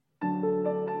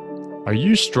Are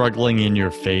you struggling in your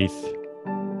faith?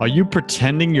 Are you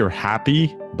pretending you're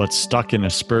happy but stuck in a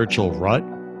spiritual rut?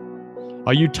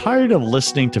 Are you tired of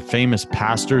listening to famous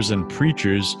pastors and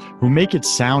preachers who make it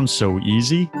sound so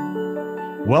easy?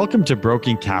 Welcome to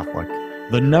Broken Catholic,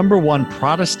 the #1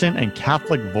 Protestant and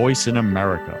Catholic voice in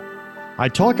America. I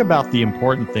talk about the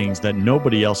important things that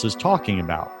nobody else is talking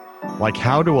about, like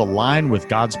how to align with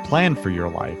God's plan for your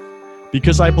life,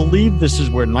 because I believe this is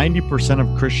where 90%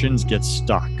 of Christians get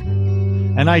stuck.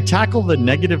 And I tackle the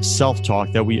negative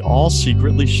self-talk that we all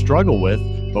secretly struggle with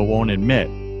but won't admit.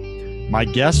 My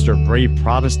guests are brave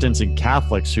Protestants and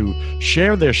Catholics who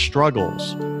share their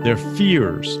struggles, their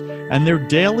fears, and their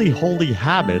daily holy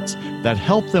habits that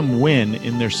help them win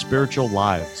in their spiritual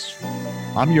lives.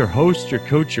 I'm your host, your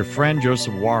coach, your friend,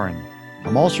 Joseph Warren.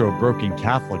 I'm also a broken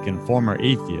Catholic and former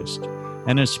atheist,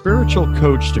 and a spiritual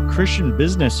coach to Christian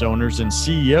business owners and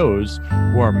CEOs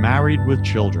who are married with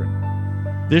children.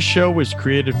 This show was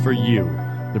created for you,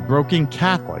 the broken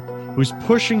Catholic who's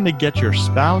pushing to get your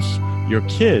spouse, your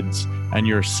kids, and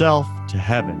yourself to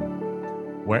heaven.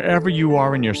 Wherever you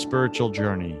are in your spiritual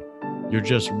journey, you're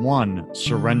just one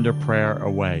surrender prayer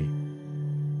away.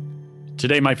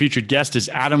 Today, my featured guest is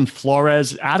Adam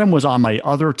Flores. Adam was on my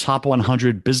other Top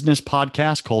 100 business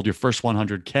podcast called Your First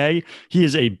 100K. He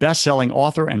is a best-selling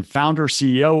author and founder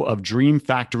CEO of Dream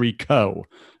Factory Co.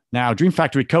 Now, Dream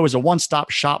Factory Co. is a one-stop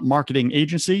shop marketing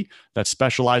agency that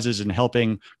specializes in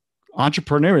helping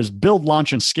entrepreneurs build,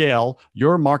 launch, and scale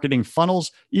your marketing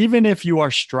funnels, even if you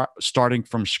are starting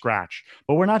from scratch.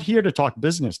 But we're not here to talk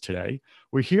business today.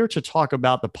 We're here to talk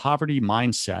about the poverty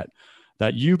mindset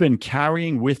that you've been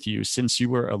carrying with you since you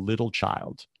were a little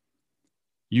child.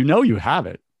 You know you have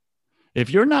it. If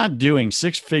you're not doing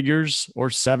 6 figures or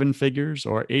 7 figures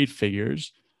or 8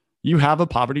 figures, you have a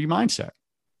poverty mindset.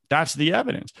 That's the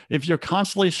evidence. If you're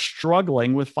constantly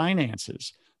struggling with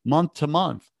finances month to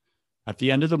month, at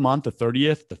the end of the month, the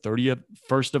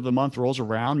 31st of the month rolls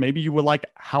around, maybe you were like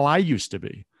how I used to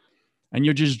be. And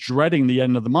you're just dreading the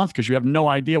end of the month because you have no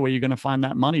idea where you're going to find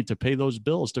that money to pay those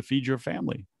bills, to feed your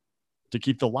family, to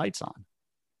keep the lights on.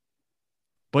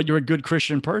 But you're a good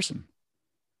Christian person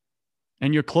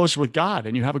and you're close with God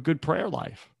and you have a good prayer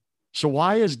life. So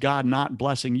why is God not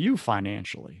blessing you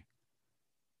financially?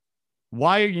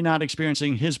 Why are you not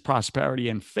experiencing his prosperity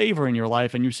and favor in your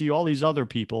life and you see all these other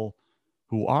people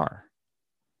who are?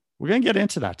 We're going to get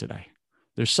into that today.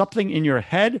 There's something in your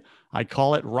head. I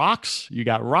call it rocks. You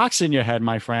got rocks in your head,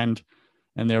 my friend,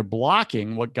 and they're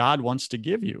blocking what God wants to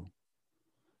give you.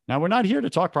 Now, we're not here to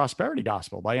talk prosperity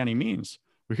gospel by any means.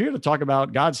 We're here to talk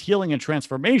about God's healing and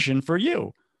transformation for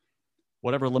you.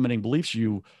 Whatever limiting beliefs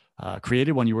you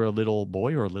created when you were a little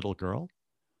boy or a little girl,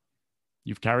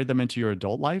 you've carried them into your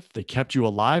adult life. They kept you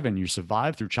alive and you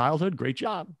survived through childhood. Great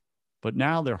job. But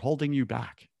now they're holding you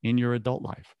back in your adult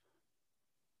life.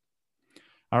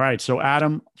 All right. So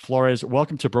Adam Flores,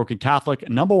 welcome to Broken Catholic,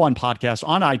 #1 podcast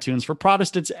on iTunes for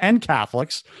Protestants and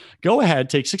Catholics. Go ahead,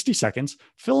 take 60 seconds,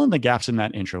 fill in the gaps in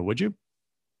that intro, would you?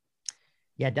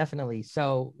 Yeah, definitely.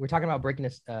 So we're talking about breaking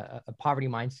a poverty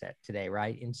mindset today,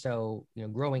 right? And so,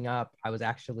 growing up, I was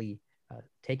actually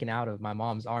taken out of my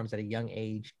mom's arms at a young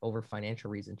age over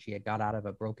financial reasons. She had got out of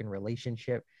a broken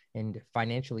relationship and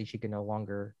financially she could no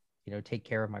longer, take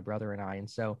care of my brother and I. And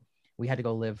so we had to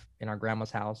go live in our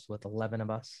grandma's house with 11 of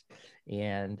us.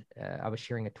 And I was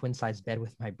sharing a twin-sized bed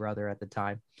with my brother at the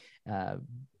time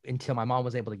until my mom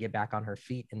was able to get back on her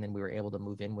feet. And then we were able to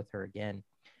move in with her again.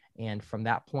 And from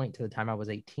that point to the time I was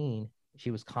 18,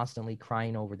 she was constantly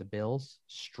crying over the bills,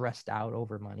 stressed out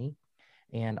over money.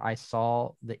 And I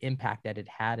saw the impact that it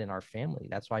had in our family.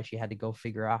 That's why she had to go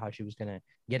figure out how she was going to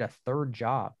get a third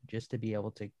job just to be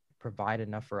able to provide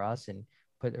enough for us and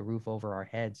put a roof over our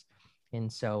heads. And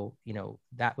so,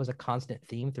 that was a constant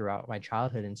theme throughout my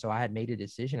childhood. And so I had made a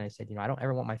decision. I said, I don't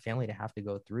ever want my family to have to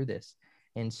go through this.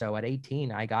 And so at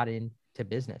 18, I got into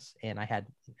business. And I had,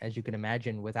 as you can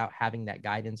imagine, without having that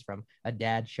guidance from a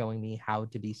dad showing me how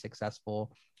to be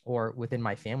successful, or within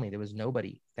my family, there was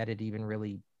nobody that had even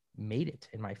really made it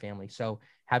in my family. So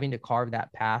having to carve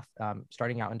that path,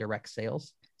 starting out in direct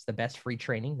sales, it's the best free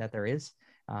training that there is.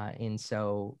 And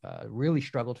so really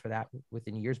struggled for that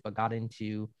within years, but got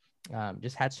into,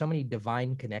 just had so many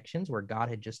divine connections where God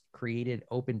had just created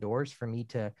open doors for me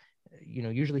to,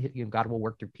 usually God will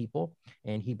work through people.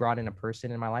 And he brought in a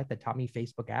person in my life that taught me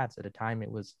Facebook ads. At a time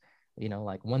it was,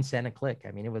 like 1 cent a click.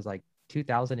 I mean, it was like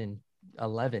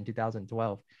 2011,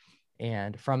 2012.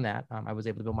 And from that, I was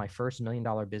able to build my first $1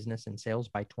 million business in sales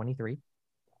by 23.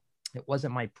 It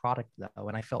wasn't my product though.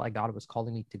 And I felt like God was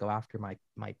calling me to go after my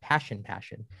passion.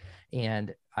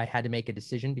 And I had to make a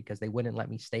decision because they wouldn't let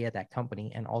me stay at that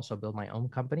company and also build my own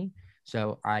company.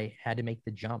 So I had to make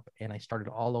the jump and I started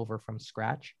all over from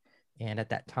scratch. And at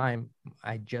that time,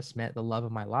 I just met the love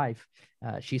of my life.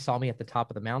 She saw me at the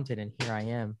top of the mountain, and here I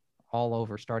am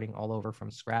starting all over from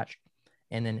scratch.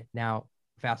 And then now,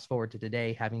 fast forward to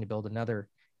today, having to build another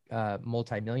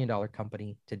multi-million-dollar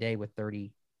company today with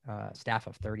 30 staff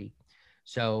of 30.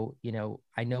 So,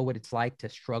 I know what it's like to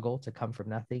struggle, to come from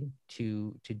nothing,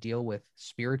 to deal with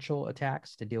spiritual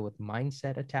attacks, to deal with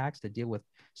mindset attacks, to deal with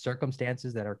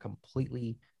circumstances that are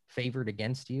completely favored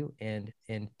against you. And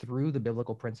through the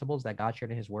biblical principles that God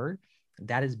shared in his word,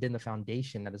 that has been the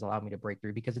foundation that has allowed me to break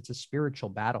through, because it's a spiritual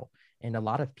battle. And a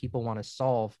lot of people want to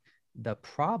solve the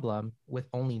problem with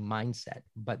only mindset,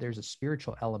 but there's a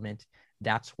spiritual element.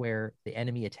 That's where the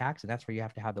enemy attacks. And that's where you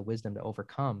have to have the wisdom to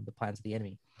overcome the plans of the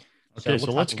enemy. Okay,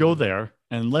 so let's go there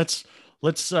and let's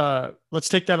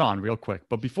take that on real quick.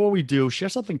 But before we do, share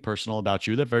something personal about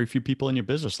you that very few people in your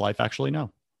business life actually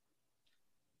know.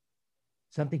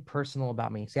 Something personal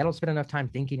about me. See, I don't spend enough time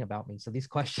thinking about me, so these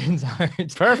questions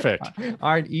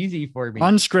aren't easy for me.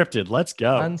 Unscripted. Let's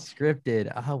go.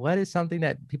 Unscripted. What is something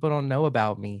that people don't know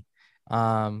about me?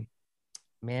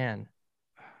 Man,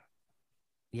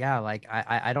 yeah, like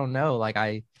I don't know. Like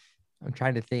I'm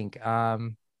trying to think.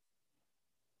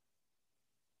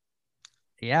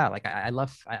 Yeah, like I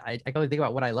love, I can only think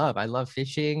about what I love. I love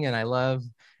fishing and I love,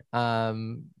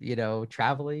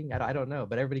 traveling. I don't know,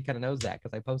 but everybody kind of knows that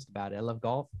because I post about it. I love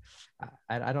golf.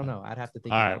 I don't know. I'd have to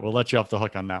think. All right, we'll let you off the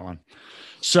hook on that one.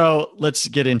 So let's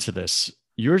get into this.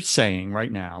 You're saying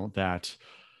right now that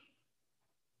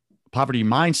poverty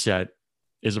mindset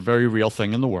is a very real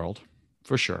thing in the world,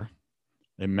 for sure.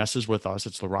 It messes with us.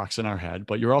 It's the rocks in our head.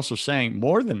 But you're also saying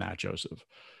more than that, Joseph.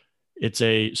 It's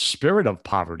a spirit of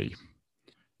poverty.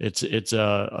 It's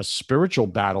a spiritual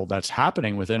battle that's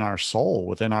happening within our soul,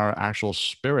 within our actual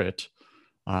spirit,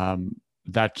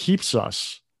 that keeps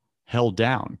us held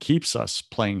down, keeps us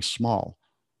playing small.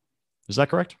 Is that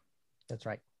correct? That's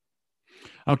right.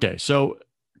 Okay, so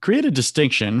create a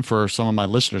distinction for some of my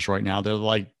listeners right now. They're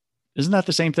like, isn't that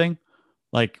the same thing?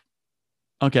 Like,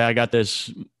 okay, I got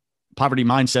this poverty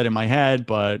mindset in my head,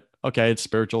 but okay, it's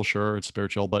spiritual. Sure, it's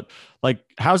spiritual. But like,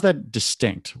 how's that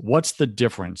distinct? What's the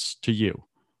difference to you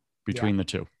between the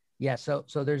two? Yeah. So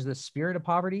there's the spirit of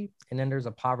poverty, and then there's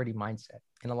a poverty mindset.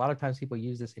 And a lot of times people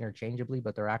use this interchangeably,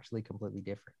 but they're actually completely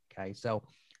different. Okay. So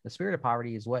the spirit of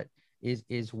poverty is what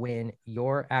is when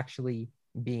you're actually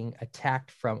being attacked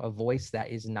from a voice that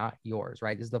is not yours,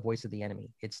 right? This is the voice of the enemy.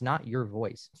 It's not your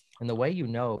voice. And the way you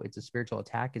know it's a spiritual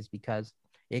attack is because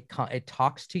it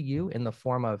talks to you in the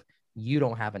form of, you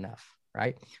don't have enough,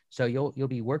 right? So you'll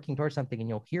be working towards something and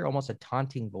you'll hear almost a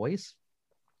taunting voice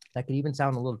that could even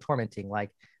sound a little tormenting,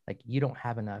 like you don't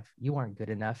have enough, you aren't good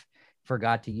enough for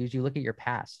God to use you. Look at your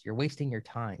past, you're wasting your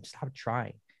time, stop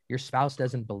trying. Your spouse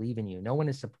doesn't believe in you, no one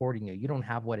is supporting you, you don't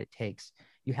have what it takes,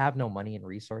 you have no money and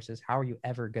resources, how are you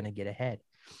ever going to get ahead?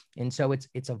 And so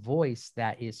it's a voice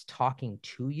that is talking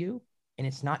to you, and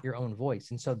it's not your own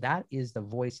voice. And so that is the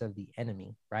voice of the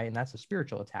enemy, right? And that's a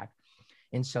spiritual attack.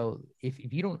 And so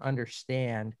if you don't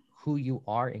understand who you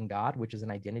are in God, which is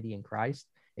an identity in Christ,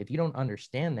 if you don't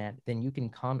understand that, then you can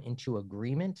come into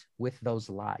agreement with those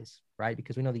lies, right?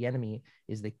 Because we know the enemy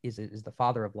is the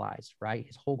father of lies, right?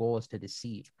 His whole goal is to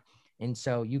deceive. And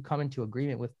so you come into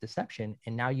agreement with deception,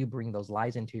 and now you bring those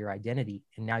lies into your identity,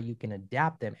 and now you can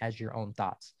adapt them as your own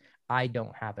thoughts. I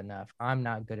don't have enough. I'm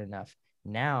not good enough.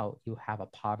 Now you have a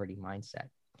poverty mindset.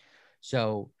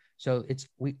 So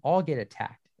we all get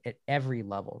attacked at every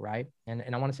level, right? And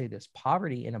I want to say this: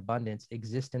 poverty and abundance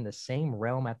exist in the same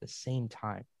realm at the same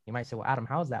time. You might say, well, Adam,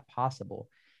 how is that possible?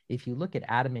 If you look at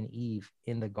Adam and Eve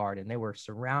in the garden, they were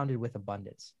surrounded with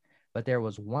abundance, but there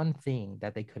was one thing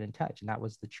that they couldn't touch, and that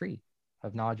was the tree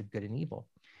of knowledge of good and evil.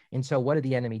 And so what did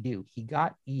the enemy do? He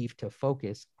got Eve to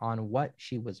focus on what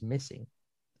she was missing,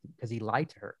 because he lied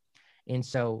to her. And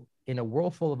so in a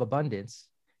world full of abundance,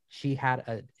 she had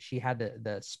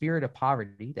the spirit of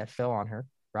poverty that fell on her,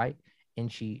 right?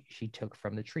 And she took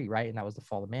from the tree, right? And that was the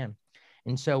fall of man.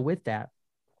 And so with that,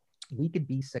 we could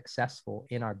be successful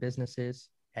in our businesses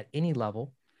at any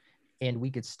level, and we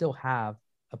could still have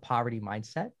a poverty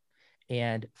mindset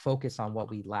and focus on what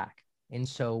we lack. And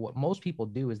so what most people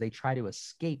do is they try to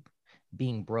escape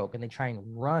being broke, and they try and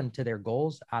run to their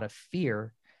goals out of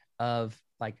fear of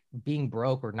like being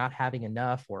broke or not having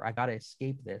enough, or I got to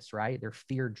escape this, right? They're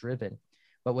fear driven.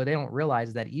 But what they don't realize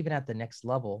is that even at the next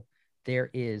level, there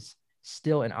is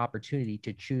still an opportunity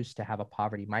to choose to have a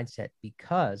poverty mindset,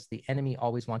 because the enemy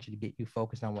always wants you to get you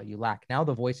focused on what you lack. Now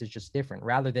the voice is just different.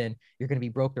 Rather than you're going to be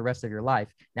broke the rest of your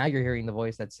life, now you're hearing the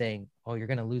voice that's saying, oh, you're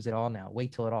going to lose it all now.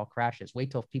 Wait till it all crashes.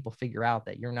 Wait till people figure out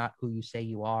that you're not who you say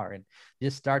you are. And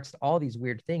this starts all these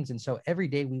weird things. And so every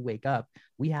day we wake up,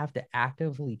 we have to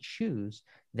actively choose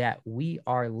that we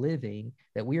are living,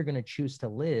 that we are going to choose to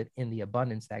live in the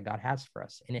abundance that God has for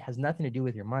us. And it has nothing to do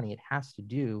with your money. It has to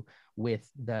do with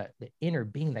the inner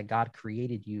being that God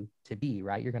created you to be,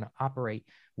 right? You're going to operate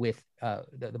with,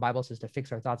 the Bible says to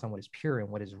fix our thoughts on what is pure and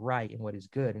what is right and what is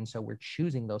good. And so we're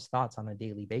choosing those thoughts on a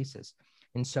daily basis.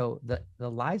 And so the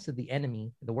lies of the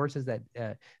enemy, the worst is that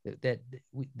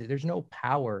there's no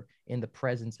power in the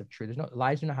presence of truth.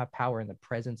 Lies do not have power in the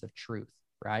presence of truth,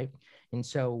 right? And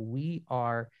so we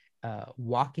are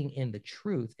walking in the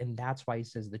truth, and that's why he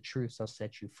says the truth shall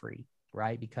set you free,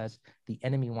 right? Because the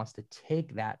enemy wants to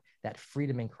take that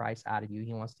freedom in Christ out of you.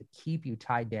 He wants to keep you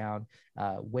tied down,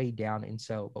 weighed down. And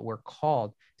so, but we're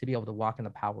called to be able to walk in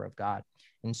the power of God.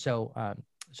 And so,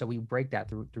 so we break that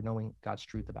through knowing God's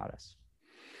truth about us.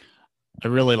 I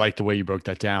really like the way you broke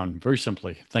that down very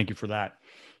simply. Thank you for that.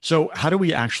 So how do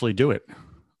we actually do it?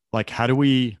 Like, how do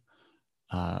we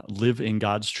live in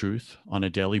God's truth on a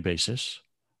daily basis,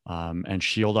 and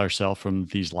shield ourselves from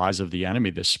these lies of the enemy,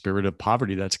 this spirit of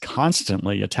poverty that's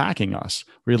constantly attacking us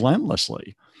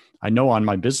relentlessly? I know on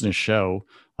my business show,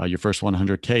 Your First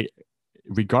 100K,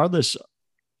 regardless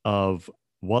of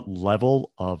what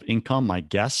level of income my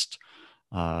guests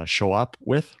show up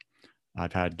with,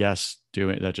 I've had guests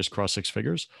doing that just crossed six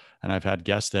figures, and I've had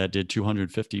guests that did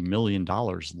 $250 million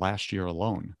last year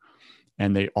alone.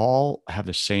 And they all have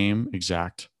the same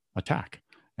exact attack.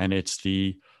 And it's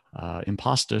the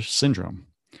imposter syndrome.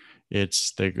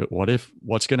 It's the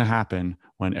what's going to happen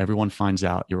when everyone finds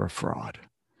out you're a fraud?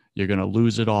 You're going to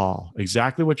lose it all.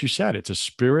 Exactly what you said. It's a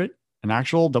spirit, an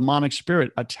actual demonic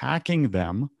spirit attacking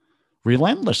them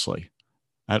relentlessly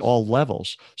at all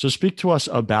levels. So speak to us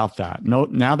about that.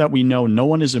 Now that we know no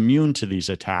one is immune to these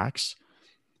attacks,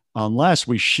 unless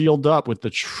we shield up with the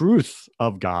truth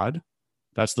of God.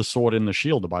 That's the sword and the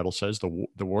shield, the Bible says,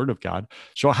 the word of God.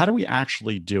 So how do we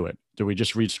actually do it? Do we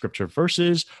just read scripture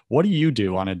verses? What do you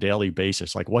do on a daily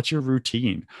basis? Like, what's your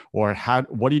routine? Or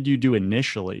what did you do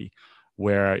initially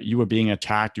where you were being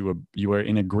attacked? You were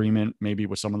in agreement maybe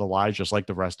with some of the lies, just like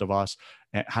the rest of us.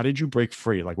 And how did you break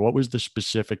free? Like, what was the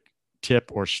specific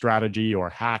tip or strategy or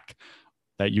hack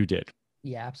that you did?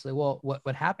 Yeah, absolutely. Well,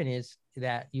 what happened is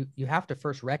that you have to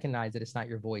first recognize that it's not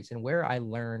your voice. And where I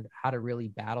learned how to really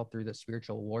battle through the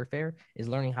spiritual warfare is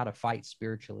learning how to fight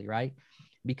spiritually, right?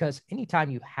 Because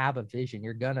anytime you have a vision,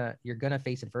 you're gonna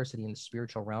face adversity in the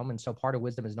spiritual realm. And so part of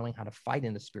wisdom is knowing how to fight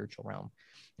in the spiritual realm.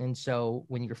 And so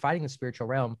when you're fighting the spiritual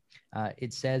realm,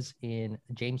 it says in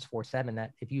James 4:7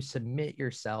 that if you submit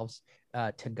yourselves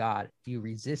to God, you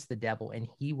resist the devil and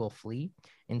he will flee.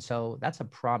 And so that's a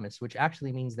promise, which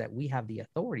actually means that we have the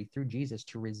authority through Jesus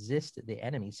to resist the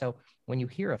enemy. So when you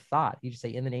hear a thought, you just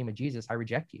say, in the name of Jesus, I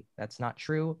reject you. That's not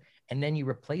true. And then you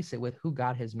replace it with who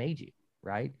God has made you,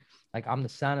 right? Like, I'm the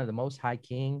son of the Most High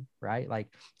King, right?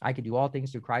 Like, I can do all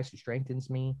things through Christ who strengthens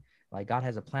me. Like, God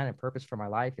has a plan and purpose for my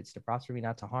life. It's to prosper me,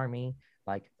 not to harm me.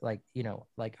 Like,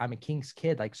 I'm a king's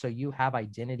kid. Like, so you have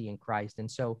identity in Christ.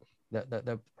 And so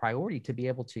the priority to be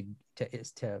able to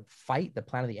is to fight the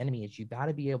plan of the enemy is you got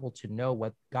to be able to know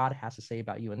what God has to say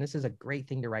about you. And this is a great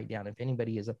thing to write down. If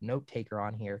anybody is a note taker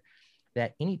on here,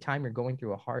 that anytime you're going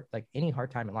through any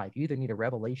hard time in life, you either need a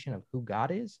revelation of who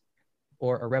God is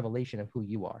or a revelation of who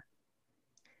you are.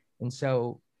 And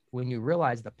so when you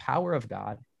realize the power of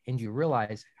God and you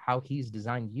realize how he's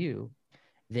designed you,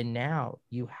 then now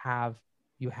you're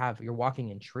walking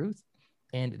in truth.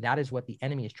 And that is what the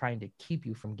enemy is trying to keep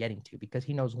you from getting to, because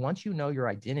he knows once you know your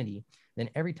identity, then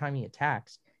every time he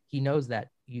attacks, he knows that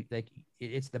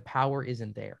it's the power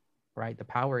isn't there, right? The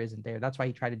power isn't there. That's why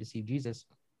he tried to deceive Jesus.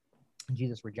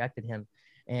 Jesus rejected him,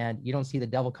 and you don't see the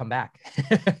devil come back,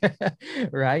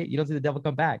 right? You don't see the devil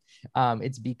come back.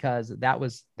 It's because that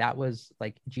was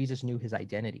like Jesus knew his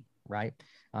identity, right?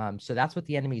 So that's what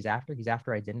the enemy is after. He's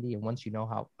after identity. And once you know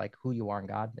how, like, who you are in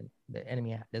God, then the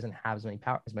enemy doesn't have as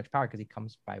much power because he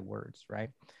comes by words, right?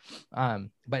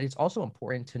 But it's also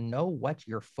important to know what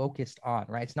you're focused on,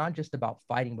 right? It's not just about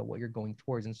fighting, but what you're going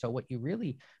towards. And so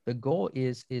the goal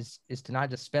is to not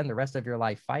just spend the rest of your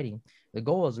life fighting. The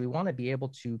goal is we want to be able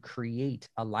to create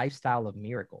a lifestyle of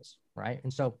miracles, right?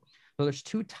 And so there's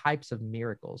two types of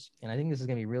miracles. And I think this is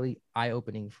going to be really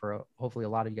eye-opening for hopefully a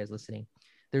lot of you guys listening.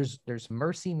 There's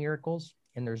mercy miracles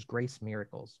and there's grace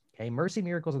miracles. Okay. Mercy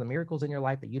miracles are the miracles in your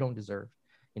life that you don't deserve.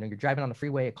 You're driving on the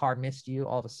freeway, a car missed you.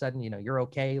 All of a sudden, you're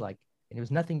okay. Like, And it was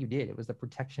nothing you did. It was the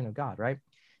protection of God, right?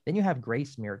 Then you have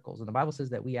grace miracles. And the Bible says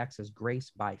that we access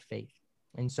grace by faith.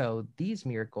 And so these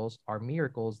miracles are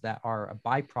miracles that are a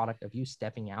byproduct of you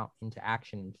stepping out into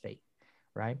action in faith,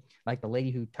 right? Like the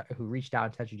lady who reached out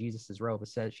and touched Jesus's robe,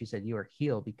 she said, you are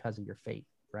healed because of your faith,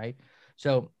 right?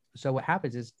 So what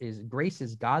happens is grace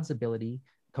is God's ability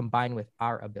combined with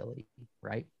our ability,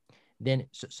 right? Then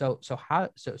so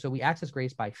we access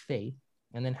grace by faith.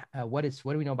 And then what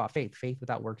do we know about faith? Faith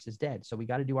without works is dead. So we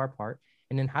got to do our part.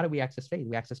 And then how do we access faith?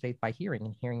 We access faith by hearing,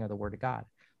 and hearing of the word of God.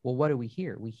 Well, what do we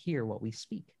hear? We hear what we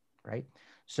speak, right?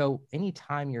 So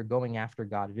anytime you're going after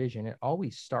God's vision, it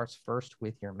always starts first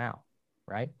with your mouth,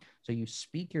 right? So you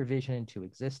speak your vision into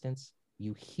existence,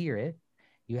 you hear it,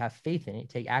 you have faith in it,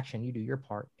 take action, you do your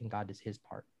part, and God does his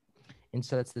part. And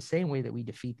so it's the same way that we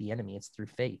defeat the enemy. It's through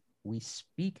faith. We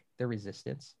speak the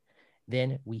resistance,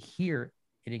 then we hear,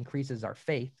 it increases our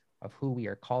faith of who we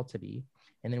are called to be,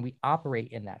 and then we operate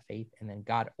in that faith, and then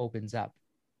God opens up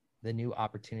the new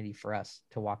opportunity for us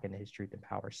to walk into his truth and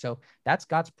power. So that's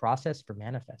God's process for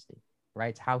manifesting, right?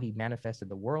 It's how he manifested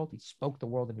the world. He spoke the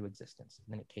world into existence,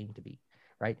 and then it came to be,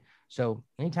 right? So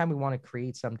anytime we want to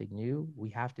create something new, we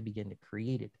have to begin to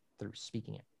create it through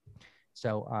speaking it.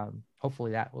 So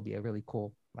hopefully that will be a really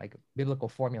cool, like, biblical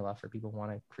formula for people who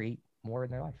want to create more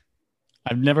in their life.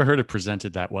 I've never heard it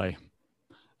presented that way.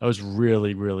 That was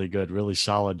really, really good, really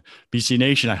solid. BC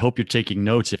Nation, I hope you're taking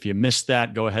notes. If you missed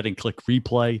that, go ahead and click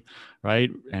replay,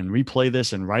 right? And replay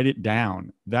this and write it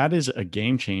down. That is a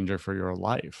game changer for your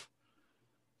life.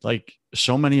 Like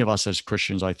so many of us as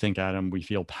Christians, I think, Adam, we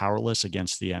feel powerless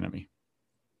against the enemy.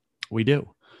 We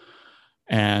do.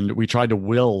 And we try to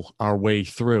will our way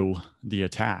through the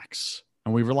attacks,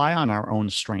 and we rely on our own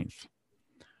strength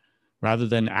rather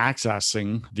than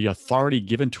accessing the authority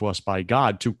given to us by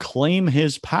God to claim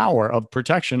his power of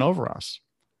protection over us.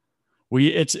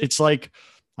 It's like,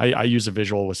 I use a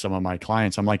visual with some of my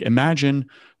clients. I'm like, imagine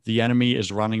the enemy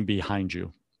is running behind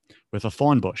you with a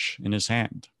thorn bush in his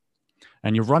hand,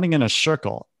 and you're running in a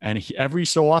circle, and every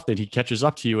so often he catches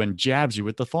up to you and jabs you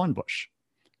with the thorn bush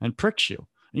and pricks you.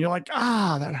 And you're like,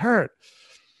 that hurt.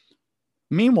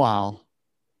 Meanwhile,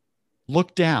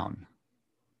 look down.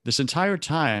 This entire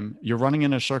time you're running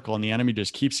in a circle, and the enemy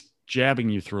just keeps jabbing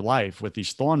you through life with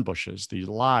these thorn bushes, these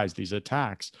lies, these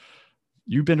attacks.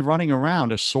 You've been running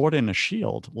around a sword and a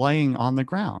shield laying on the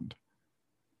ground.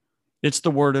 It's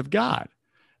the word of God.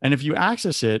 And if you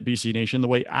access it, BC Nation, the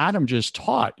way Adam just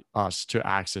taught us to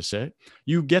access it,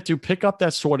 you get to pick up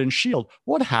that sword and shield.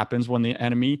 What happens when the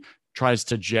enemy tries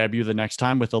to jab you the next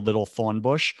time with a little thorn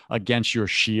bush against your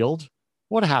shield?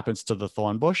 What happens to the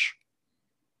thorn bush?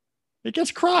 It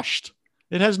gets crushed.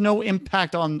 It has no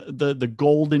impact on the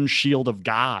golden shield of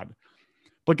God.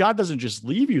 But God doesn't just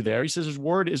leave you there. He says his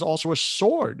word is also a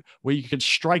sword where you can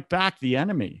strike back the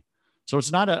enemy. So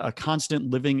it's not a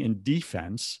constant living in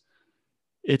defense.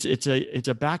 It's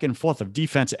a back and forth of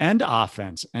defense and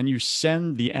offense, and you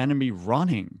send the enemy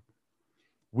running.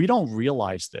 We don't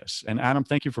realize this. And Adam,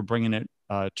 thank you for bringing it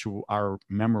to our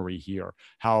memory here,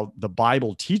 how the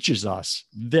Bible teaches us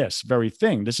this very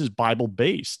thing. This is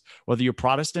Bible-based. Whether you're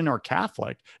Protestant or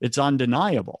Catholic, it's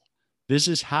undeniable. This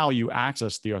is how you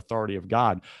access the authority of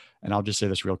God. And I'll just say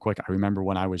this real quick. I remember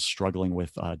when I was struggling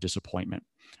with disappointment.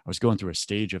 I was going through a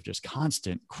stage of just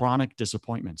constant, chronic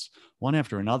disappointments, one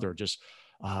after another, just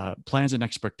plans and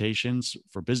expectations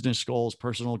for business goals,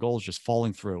 personal goals, just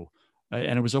falling through.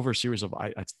 And it was over a series of,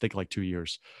 I think, like 2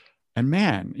 years. And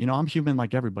man, I'm human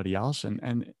like everybody else.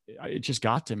 And it just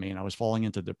got to me, and I was falling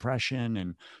into depression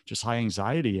and just high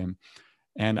anxiety.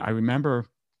 And I remember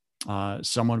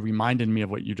someone reminded me of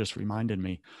what you just reminded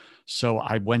me. So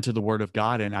I went to the Word of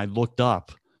God and I looked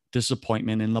up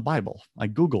disappointment in the Bible. I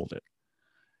Googled it,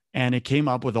 and it came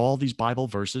up with all these Bible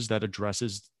verses that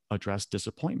address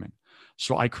disappointment.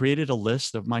 So I created a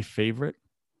list of my favorite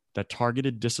that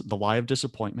targeted the lie of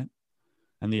disappointment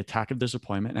and the attack of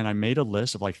disappointment. And I made a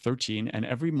list of like 13. And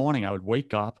every morning I would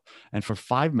wake up, and for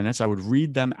 5 minutes, I would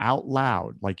read them out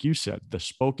loud. Like you said, the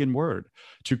spoken word,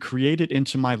 to create it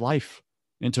into my life,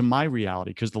 into my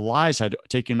reality, because the lies had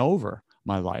taken over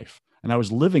my life and I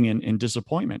was living in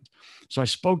disappointment. So I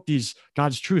spoke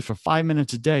God's truth for 5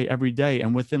 minutes a day, every day.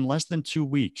 And within less than 2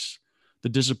 weeks, the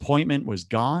disappointment was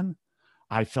gone.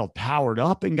 I felt powered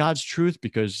up in God's truth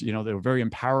because, they were very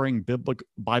empowering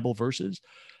Bible verses.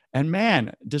 And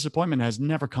man, disappointment has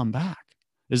never come back.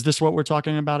 Is this what we're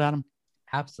talking about, Adam?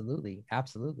 Absolutely.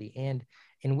 Absolutely.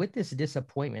 And with this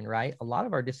disappointment, right, a lot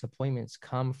of our disappointments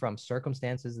come from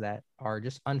circumstances that are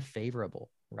just unfavorable,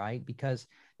 right? Because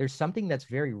there's something that's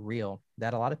very real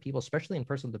that a lot of people, especially in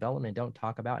personal development, don't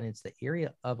talk about, and it's the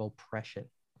area of oppression.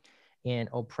 And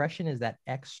oppression is that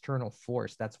external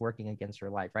force that's working against your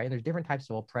life, right? And there's different types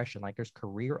of oppression. Like there's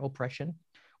career oppression,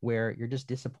 where you're just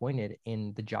disappointed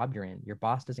in the job you're in. Your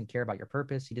boss doesn't care about your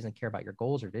purpose. He doesn't care about your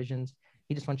goals or visions.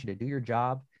 He just wants you to do your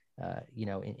job,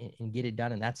 and get it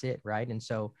done. And that's it. Right. And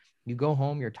so you go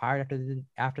home, you're tired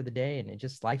after the day, and it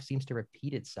just, life seems to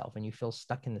repeat itself and you feel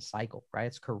stuck in the cycle, right?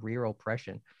 It's career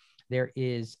oppression. There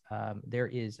is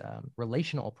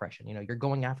relational oppression. You're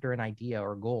going after an idea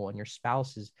or goal and your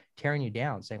spouse is tearing you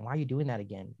down, saying, why are you doing that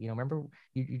again? Remember,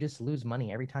 you just lose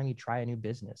money every time you try a new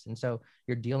business. And so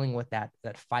you're dealing with that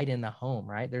fight in the home,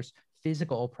 right? There's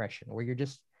physical oppression, where you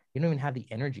don't even have the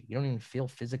energy. You don't even feel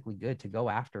physically good to go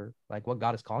after like what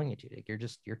God is calling you to. Like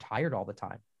you're tired all the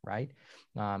time, right?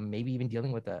 Maybe even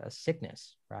dealing with a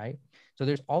sickness, right? So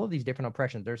there's all of these different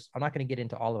oppressions. I'm not going to get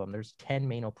into all of them. There's 10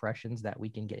 main oppressions that we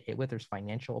can get hit with. There's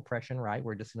financial oppression, right?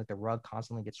 Where just like the rug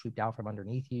constantly gets swept out from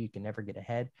underneath you. You can never get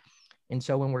ahead. And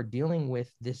so when we're dealing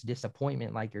with this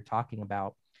disappointment, like you're talking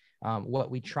about,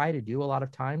 what we try to do a lot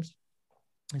of times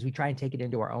is we try and take it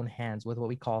into our own hands with what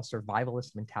we call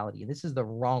survivalist mentality. And this is the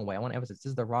wrong way. I want to emphasize, this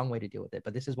is the wrong way to deal with it,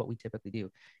 but this is what we typically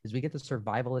do, is we get the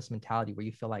survivalist mentality where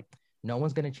you feel like no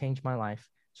one's going to change my life.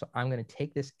 So I'm going to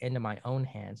take this into my own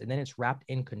hands. And then it's wrapped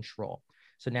in control.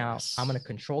 So now I'm going to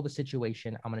control the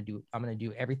situation. I'm going to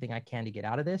do everything I can to get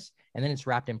out of this. And then it's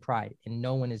wrapped in pride, and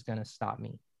no one is going to stop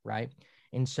me. Right.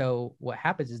 And so what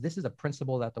happens is, this is a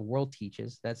principle that the world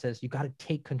teaches that says you got to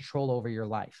take control over your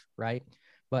life. Right.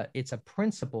 But it's a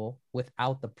principle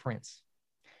without the prince.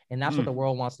 And that's what the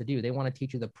world wants to do. They want to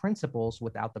teach you the principles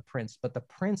without the prince, but the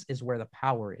prince is where the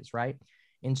power is, right?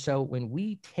 And so when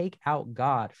we take out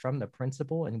God from the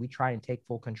principle and we try and take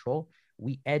full control,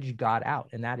 we edge God out.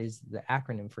 And that is the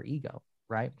acronym for ego,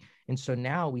 right? And so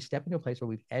now we step into a place where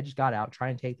we've edged God out, try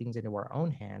and take things into our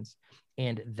own hands.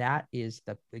 And that is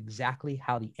exactly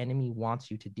how the enemy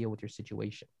wants you to deal with your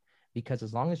situation. Because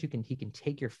as long as he can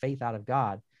take your faith out of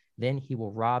God, then he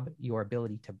will rob your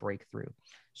ability to break through.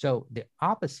 So the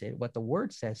opposite, what the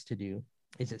word says to do,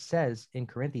 is it says in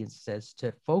Corinthians, it says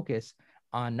to focus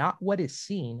on not what is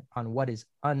seen, on what is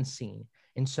unseen.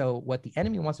 And so what the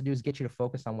enemy wants to do is get you to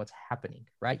focus on what's happening,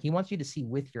 right? He wants you to see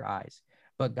with your eyes,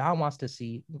 but God wants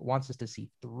us to see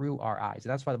through our eyes.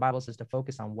 And that's why the Bible says to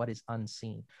focus on what is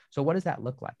unseen. So what does that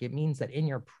look like? It means that in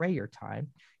your prayer time,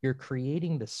 you're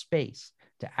creating the space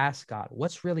to ask God,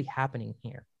 what's really happening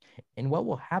here? And what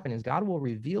will happen is God will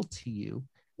reveal to you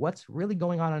what's really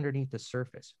going on underneath the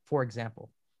surface. For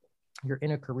example, you're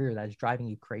in a career that is driving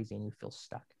you crazy and you feel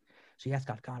stuck. So you ask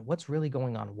God, what's really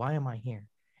going on? Why am I here?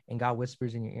 And God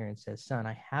whispers in your ear and says, son,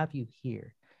 I have you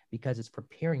here because it's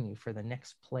preparing you for the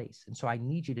next place. And so I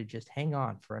need you to just hang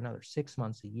on for another 6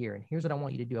 months, a year. And here's what I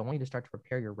want you to do. I want you to start to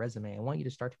prepare your resume. I want you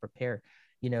to start to prepare,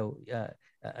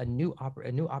 a new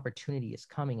opportunity is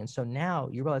coming. And so now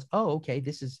you realize, oh, okay,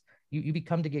 this is, you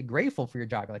become to get grateful for your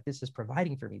job. You're like, this is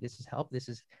providing for me. This is help. This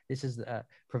is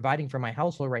providing for my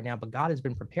household right now. But God has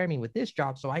been preparing me with this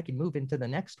job so I can move into the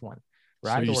next one.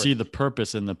 Right. So you see the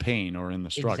purpose in the pain or in the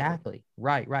struggle. Exactly.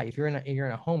 Right. If you're in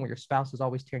a home where your spouse is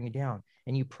always tearing you down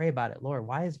and you pray about it, Lord,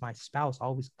 why is my spouse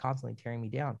always constantly tearing me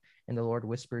down? And the Lord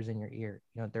whispers in your ear,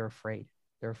 they're afraid.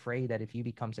 They're afraid that if you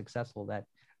become successful, that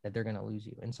they're going to lose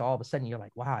you. And so all of a sudden you're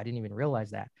like, wow, I didn't even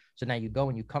realize that. So now you go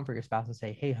and you comfort your spouse and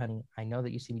say, hey, honey, I know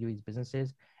that you see me do these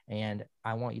businesses, and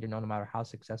I want you to know no matter how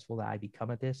successful that I become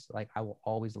at this, like I will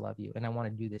always love you. And I want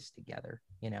to do this together,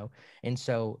 And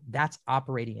so that's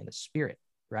operating in the spirit,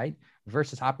 right?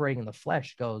 Versus operating in the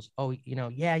flesh goes, oh,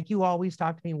 yeah, you always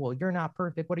talk to me. Well, you're not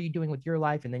perfect. What are you doing with your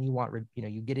life? And then you want,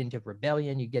 you get into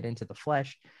rebellion, you get into the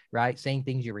flesh, right? Saying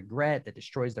things you regret that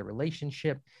destroys the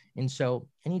relationship. And so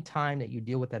anytime that you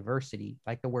deal with adversity,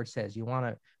 like the word says, you want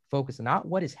to focus on not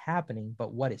what is happening,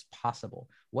 but what is possible.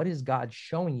 What is God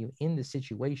showing you in the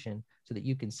situation so that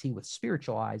you can see with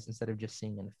spiritual eyes instead of just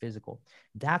seeing in the physical?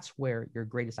 That's where your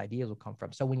greatest ideas will come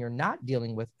from. So when you're not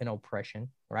dealing with an oppression,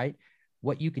 right?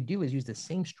 What you could do is use the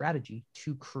same strategy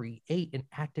to create and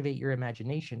activate your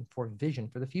imagination for vision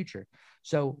for the future.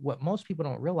 So what most people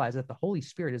don't realize is that the Holy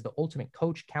Spirit is the ultimate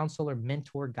coach, counselor,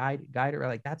 mentor, guider.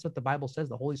 Like that's what the Bible says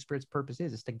the Holy Spirit's purpose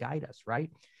is to guide us,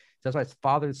 right? So that's why it's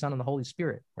Father, the Son, and the Holy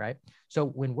Spirit, right? So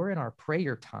when we're in our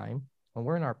prayer time, we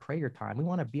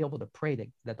want to be able to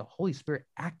pray that the Holy Spirit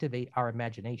activate our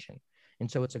imagination. And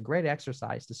so it's a great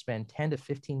exercise to spend 10 to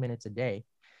 15 minutes a day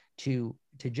to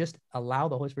just allow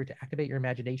the Holy Spirit to activate your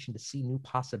imagination to see new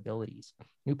possibilities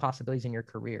in your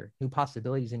career, new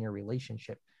possibilities in your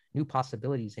relationship, new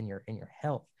possibilities in your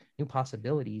health, new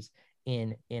possibilities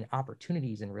in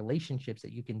opportunities and relationships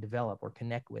that you can develop or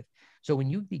connect with. So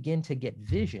when you begin to get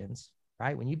visions,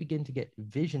 right? When you begin to get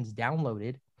visions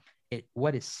downloaded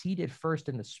what is seated first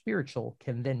in the spiritual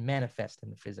can then manifest in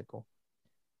the physical.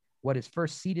 What is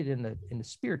first seated in the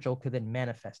spiritual could then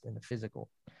manifest in the physical.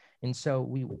 And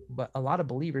so but a lot of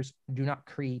believers do not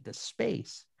create the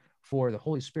space for the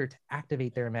Holy Spirit to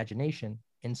activate their imagination.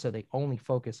 And so they only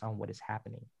focus on what is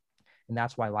happening. And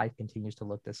that's why life continues to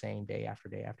look the same day after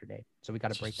day after day. So we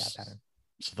got to break that pattern.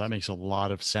 So that makes a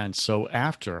lot of sense. So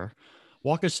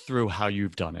walk us through how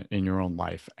you've done it in your own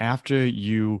life. After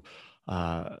you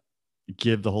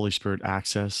give the Holy Spirit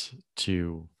access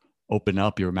to open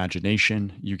up your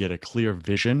imagination, you get a clear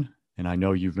vision. And I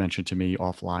know you've mentioned to me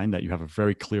offline that you have a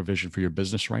very clear vision for your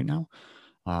business right now,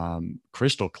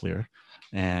 crystal clear.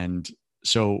 And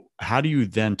so how do you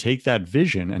then take that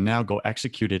vision and now go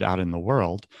execute it out in the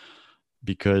world?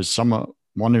 Because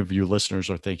one of you listeners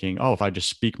are thinking, oh, if I just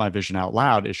speak my vision out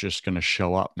loud, it's just going to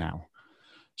show up now.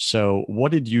 So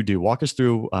what did you do? Walk us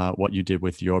through what you did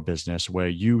with your business, where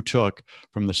you took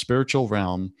from the spiritual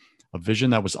realm a vision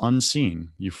that was unseen,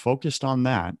 you focused on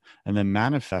that, and then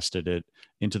manifested it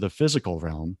into the physical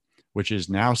realm, which is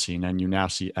now seen and you now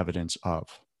see evidence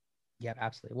of. Yeah,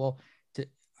 absolutely. Well,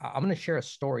 I'm going to share a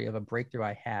story of a breakthrough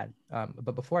I had.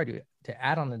 But before I do, to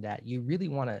add on to that, you really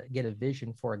want to get a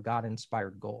vision for a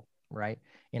God-inspired goal, right?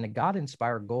 And a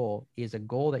God-inspired goal is a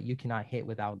goal that you cannot hit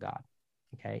without God.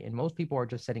 Okay. And most people are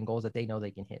just setting goals that they know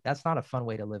they can hit. That's not a fun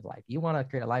way to live life. You want to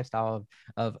create a lifestyle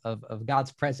of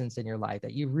God's presence in your life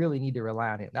that you really need to rely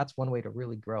on it. That's one way to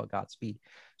really grow at God's speed.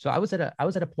 So I was at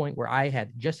a point where I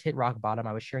had just hit rock bottom.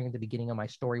 I was sharing at the beginning of my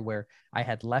story where I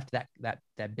had left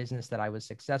that business that I was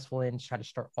successful in, tried to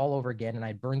start all over again. And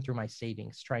I burned through my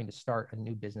savings trying to start a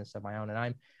new business of my own.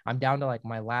 And I'm down to like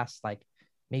my last, like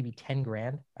maybe 10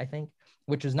 grand, I think,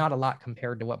 which is not a lot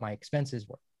compared to what my expenses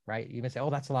were. Right? You may say,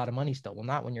 oh, that's a lot of money still. Well,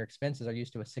 not when your expenses are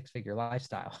used to a 6-figure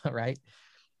lifestyle, right?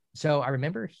 So I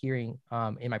remember hearing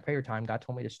in my prayer time, God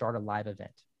told me to start a live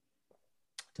event,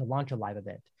 to launch a live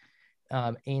event.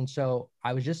 And so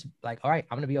I was just like, all right,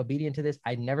 I'm going to be obedient to this.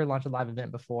 I'd never launched a live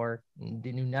event before,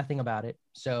 knew nothing about it.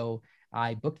 So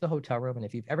I booked the hotel room. And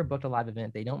if you've ever booked a live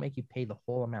event, they don't make you pay the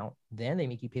whole amount. Then they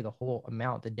make you pay the whole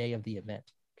amount the day of the event.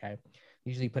 Okay.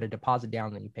 Usually you put a deposit down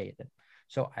and then you pay it then.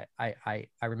 So I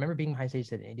remember being behind stage,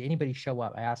 said, did anybody show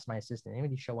up? I asked my assistant,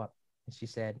 anybody show up? And she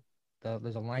said,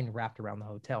 there's a line wrapped around the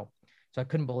hotel. So I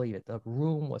couldn't believe it. The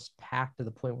room was packed to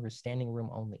the point where it was standing room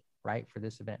only, right, for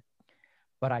this event.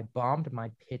 But I bombed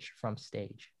my pitch from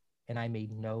stage and I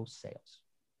made no sales,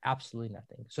 absolutely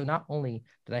nothing. So not only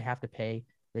did I have to pay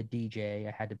the DJ,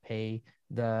 I had to pay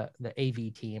the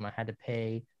AV team, I had to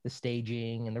pay the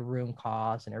staging and the room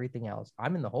costs and everything else.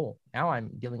 I'm in the hole. Now I'm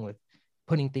dealing with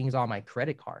putting things on my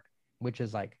credit card, which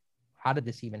is like, how did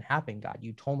this even happen, God?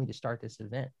 You told me to start this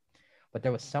event. But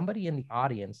there was somebody in the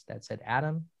audience that said,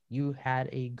 Adam, you had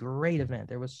a great event.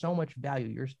 There was so much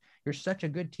value. You're such a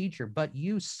good teacher, but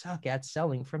you suck at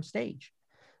selling from stage.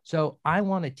 So I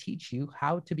want to teach you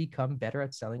how to become better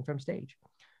at selling from stage.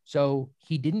 So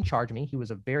he didn't charge me. He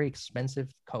was a very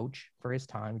expensive coach for his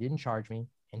time, didn't charge me.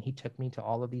 And he took me to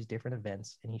all of these different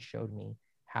events and he showed me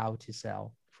how to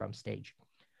sell from stage.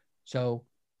 So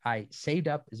I saved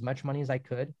up as much money as I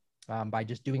could by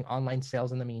just doing online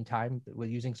sales in the meantime with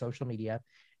using social media.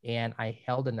 And I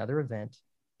held another event.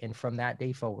 And from that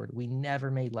day forward, we never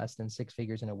made less than 6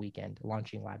 figures in a weekend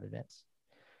launching live events.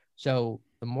 So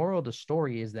the moral of the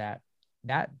story is that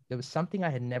there was something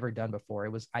I had never done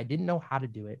before. I didn't know how to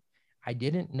do it. I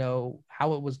didn't know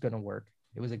how it was going to work.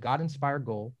 It was a God-inspired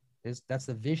goal. That's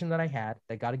the vision that I had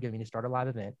that God had given me to start a live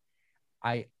event.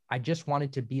 I just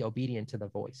wanted to be obedient to the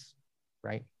voice,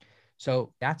 right?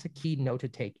 So that's a key note to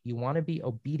take. You want to be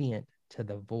obedient to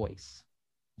the voice.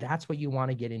 That's what you want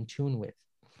to get in tune with.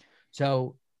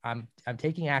 So I'm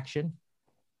taking action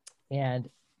and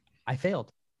I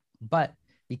failed. But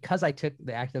because I took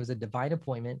the act, there was a divine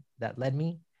appointment that led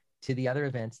me to the other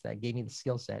events that gave me the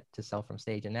skill set to sell from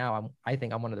stage. And now I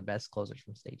think I'm one of the best closers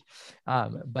from stage.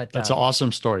 But that's an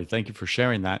awesome story. Thank you for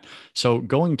sharing that. So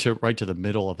going right to the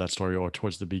middle of that story or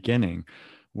towards the beginning,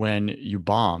 when you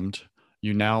bombed,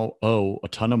 you now owe a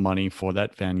ton of money for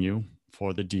that venue,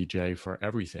 for the DJ, for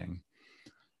everything.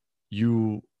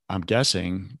 I'm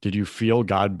guessing, did you feel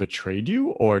God betrayed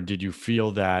you, or did you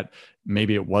feel that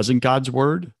maybe it wasn't God's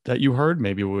word that you heard?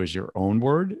 Maybe it was your own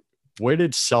word. Where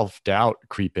did self-doubt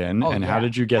creep in, and how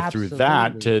did you get through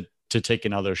that to take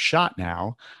another shot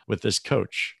now with this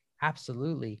coach?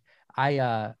 Absolutely.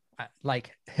 I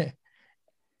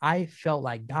felt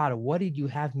like, God, what did you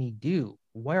have me do?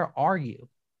 Where are you?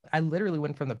 I literally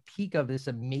went from the peak of this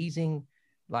amazing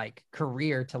like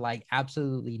career to like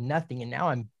absolutely nothing. And now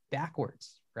I'm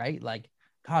backwards, right? Like,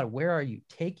 God, where are you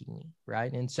taking me?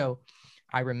 Right. And so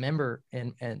I remember,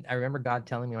 and I remember God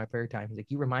telling me in my prayer time, he's like,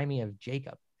 you remind me of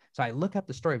Jacob. So I look up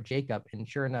the story of Jacob, and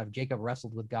sure enough, Jacob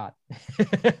wrestled with God.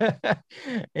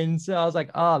 And so I was like,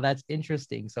 oh, that's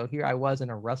interesting. So here I was in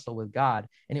a wrestle with God,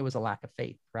 and it was a lack of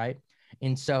faith, right?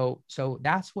 And so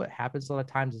that's what happens a lot of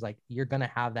times, is like you're going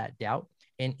to have that doubt.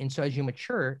 And so as you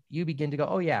mature, you begin to go,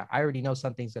 oh yeah, I already know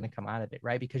something's going to come out of it,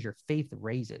 right? Because your faith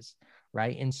raises,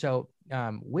 right? And so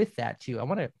with that too,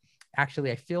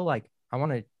 I feel like I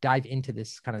want to dive into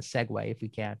this kind of segue if we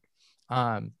can.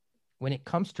 When it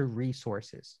comes to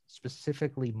resources,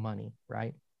 specifically money,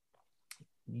 right?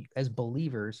 As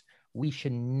believers, we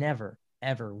should never,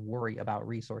 ever worry about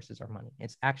resources or money.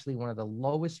 It's actually one of the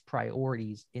lowest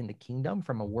priorities in the kingdom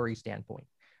from a worry standpoint,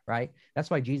 right?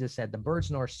 That's why Jesus said, the birds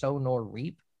nor sow nor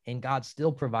reap, and God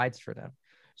still provides for them.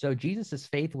 So Jesus's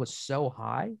faith was so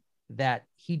high that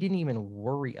he didn't even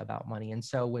worry about money. And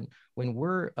so when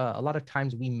we're a lot of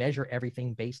times we measure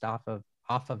everything based off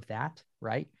of that,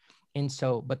 right? And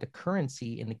so, but the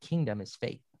currency in the kingdom is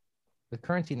faith. The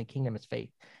currency in the kingdom is faith.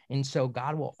 And so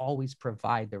God will always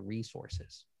provide the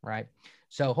resources, right?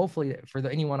 So hopefully for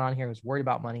anyone on here who's worried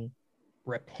about money,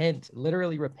 repent,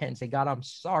 literally repent, say, God, I'm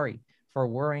sorry for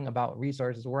worrying about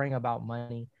resources, worrying about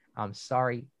money. I'm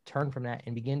sorry. Turn from that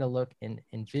and begin to look in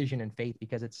vision and faith,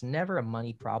 because it's never a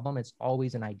money problem. It's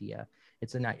always an idea.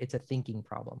 It's a thinking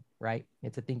problem, right?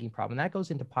 It's a thinking problem. And that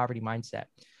goes into poverty mindset.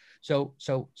 So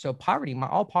poverty,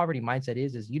 all poverty mindset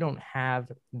is you don't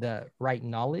have the right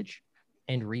knowledge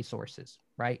and resources,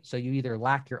 right? So you either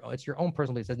lack it's your own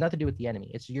personal beliefs. It has nothing to do with the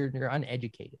enemy. It's you're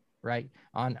uneducated, right?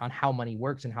 On how money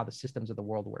works and how the systems of the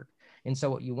world work. And so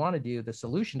what you want to do, the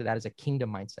solution to that is a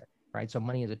kingdom mindset, right? So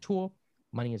money is a tool,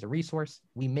 money is a resource.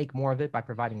 We make more of it by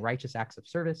providing righteous acts of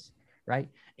service, right?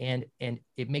 And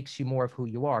it makes you more of who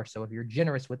you are. So if you're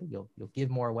generous with it, you'll give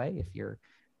more away. If you're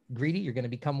greedy, you're going to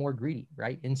become more greedy,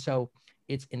 right? And so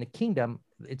it's in the kingdom,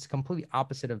 it's completely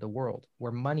opposite of the world,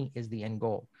 where money is the end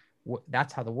goal.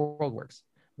 That's how the world works.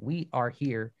 We are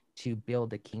here to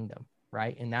build a kingdom,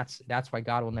 right? And that's why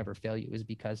God will never fail you, is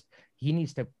because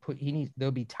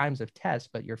there'll be times of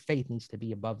test, but your faith needs to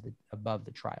be above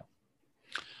the trial.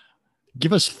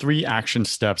 Give us 3 action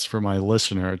steps for my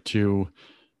listener to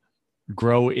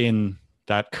grow in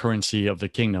that currency of the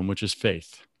kingdom, which is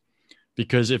faith.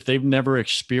 Because if they've never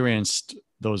experienced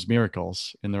those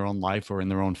miracles in their own life or in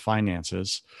their own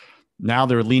finances, now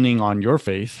they're leaning on your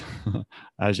faith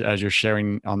as you're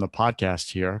sharing on the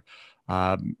podcast here.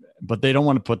 But they don't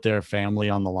want to put their family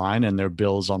on the line and their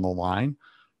bills on the line.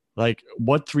 Like,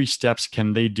 what 3 steps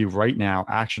can they do right now,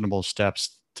 actionable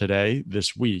steps today,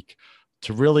 this week,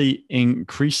 to really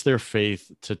increase their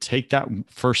faith, to take that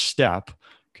first step,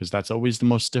 because that's always the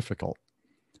most difficult,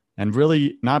 and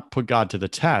really not put God to the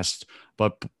test,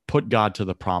 but put God to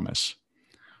the promise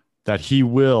that he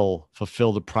will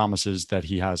fulfill the promises that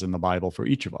he has in the Bible for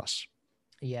each of us?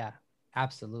 Yeah,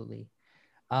 absolutely.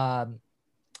 I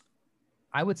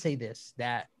would say this,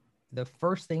 that the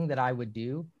first thing that I would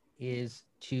do is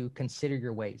to consider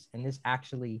your ways. And this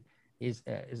actually is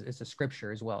a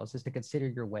scripture as well. It's just to consider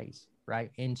your ways,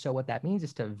 right? And so what that means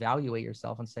is to evaluate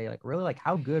yourself and say, like, really, like,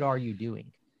 how good are you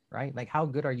doing, right? Like, how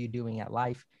good are you doing at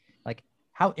life? Like,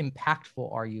 how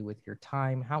impactful are you with your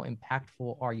time? How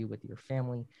impactful are you with your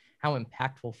family? How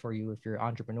impactful for you if you're an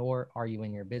entrepreneur? Are you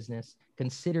in your business?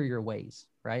 Consider your ways,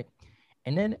 right?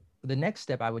 And then the next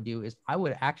step I would do is I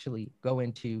would actually go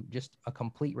into just a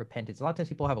complete repentance. A lot of times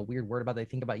people have a weird word about it. They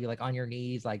think about you like on your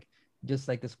knees, like just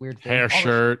like this weird thing. Hair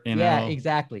shirt, yeah,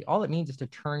 exactly. All it means is to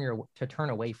turn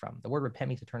away from. The word repent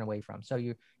means to turn away from. So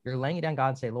you're laying it down, God,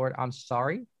 and say, Lord, I'm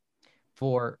sorry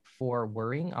for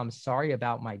worrying. I'm sorry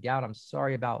about my doubt. I'm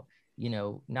sorry about,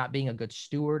 not being a good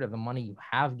steward of the money you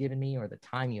have given me, or the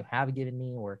time you have given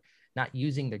me, or not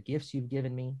using the gifts you've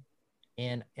given me.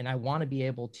 And I want to be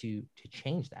able to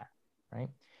change that, right?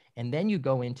 And then you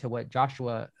go into what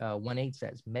Joshua 1:8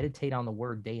 says, meditate on the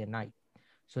word day and night.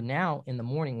 So now in the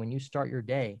morning, when you start your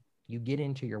day, you get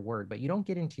into your word, but you don't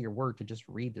get into your word to just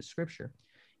read the scripture.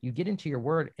 You get into your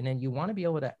word, and then you want to be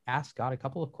able to ask God a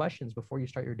couple of questions before you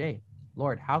start your day.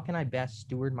 Lord, how can I best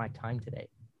steward my time today,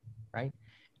 right?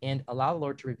 And allow the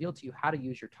Lord to reveal to you how to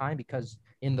use your time, because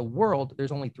in the world,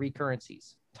 there's only 3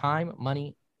 currencies: time,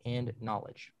 money, and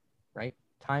knowledge, right?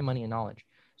 Time, money, and knowledge.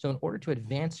 So in order to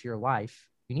advance your life,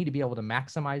 you need to be able to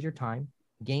maximize your time,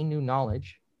 gain new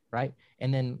knowledge, right?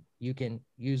 And then you can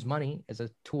use money as a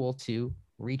tool to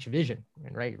reach vision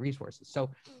and right resources. So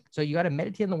you got to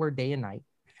meditate on the word day and night.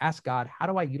 Ask God, how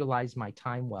do I utilize my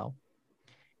time well?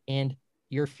 And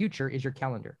your future is your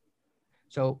calendar.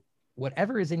 So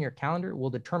whatever is in your calendar will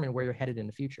determine where you're headed in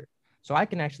the future. So I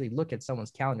can actually look at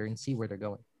someone's calendar and see where they're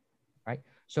going, right?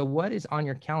 So what is on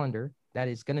your calendar that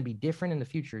is going to be different in the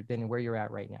future than where you're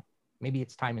at right now? Maybe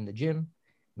it's time in the gym.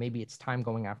 Maybe it's time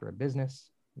going after a business.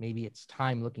 Maybe it's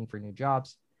time looking for new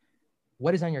jobs.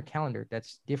 What is on your calendar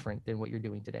that's different than what you're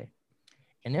doing today?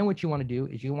 And then what you want to do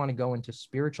is you want to go into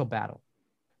spiritual battle.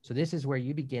 So this is where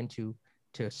you begin to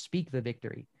speak the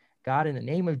victory. God, in the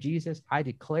name of Jesus, I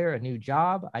declare a new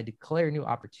job. I declare a new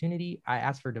opportunity. I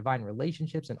ask for divine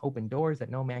relationships and open doors that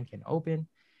no man can open.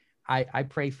 I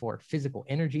pray for physical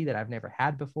energy that I've never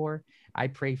had before. I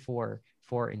pray for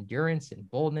endurance and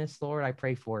boldness, Lord. I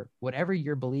pray for whatever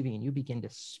you're believing, and you begin to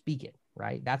speak it,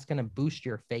 right? That's going to boost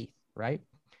your faith, right?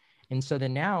 And so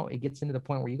then now it gets into the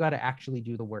point where you got to actually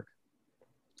do the work.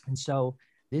 And so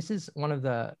this is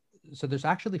so there's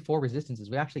actually 4 resistances.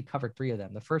 We actually covered 3 of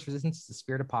them. The first resistance is the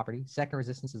spirit of poverty. Second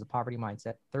resistance is a poverty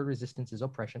mindset. Third resistance is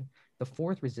oppression. The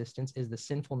fourth resistance is the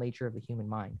sinful nature of the human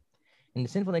mind. And the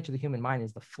sinful nature of the human mind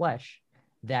is the flesh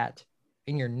that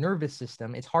in your nervous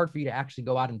system, it's hard for you to actually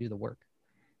go out and do the work.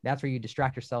 That's where you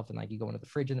distract yourself and like you go into the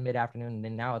fridge in the mid-afternoon. And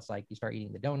then now it's like you start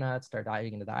eating the donuts, start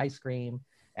diving into the ice cream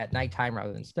at nighttime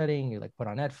rather than studying. You like put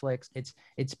on Netflix.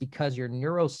 It's because your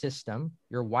neural system,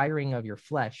 your wiring of your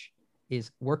flesh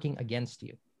is working against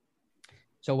you.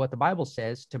 So what the Bible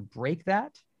says to break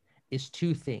that is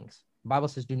 2 things. The Bible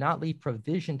says, do not leave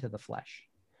provision to the flesh,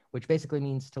 which basically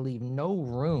means to leave no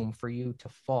room for you to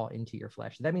fall into your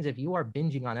flesh. That means if you are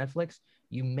binging on Netflix,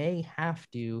 you may have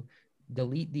to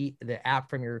delete the app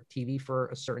from your TV for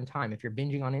a certain time. If you're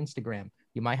binging on Instagram,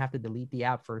 you might have to delete the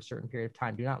app for a certain period of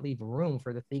time. Do not leave room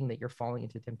for the thing that you're falling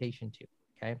into temptation to,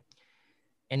 okay?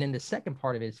 And then the second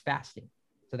part of it is fasting.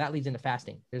 So that leads into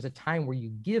fasting. There's a time where you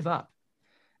give up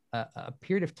a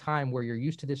period of time where you're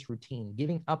used to this routine,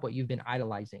 giving up what you've been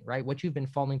idolizing, right? What you've been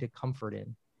falling to comfort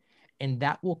in. And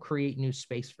that will create new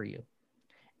space for you.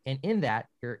 And in that,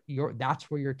 that's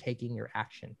where you're taking your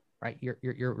action, right?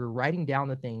 You're writing down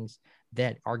the things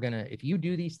that are gonna, if you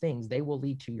do these things, they will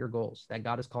lead to your goals that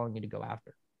God is calling you to go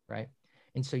after, right?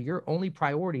 And so your only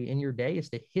priority in your day is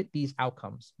to hit these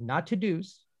outcomes, not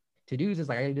to-dos. To-dos is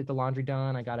like, I gotta get the laundry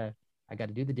done. I gotta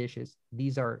do the dishes.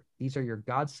 These are your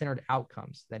God-centered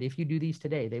outcomes that if you do these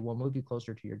today, they will move you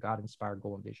closer to your God-inspired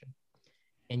goal and vision.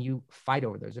 And you fight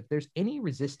over those. If there's any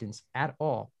resistance at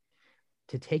all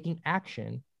to taking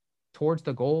action towards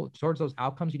the goal, towards those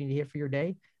outcomes you need to hit for your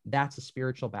day, that's a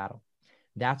spiritual battle.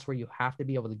 That's where you have to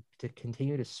be able to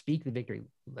continue to speak the victory.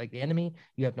 Like the enemy,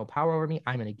 you have no power over me.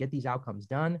 I'm going to get these outcomes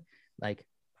done. Like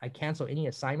I cancel any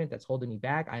assignment that's holding me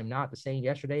back. I am not the same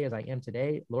yesterday as I am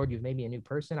today. Lord, you've made me a new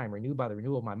person. I'm renewed by the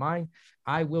renewal of my mind.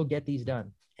 I will get these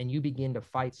done. And you begin to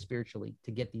fight spiritually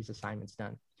to get these assignments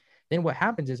done. Then what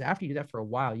happens is after you do that for a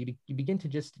while, you begin to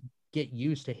just get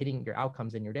used to hitting your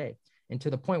outcomes in your day, and to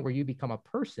the point where you become a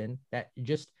person that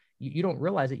just, you don't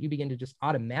realize that you begin to just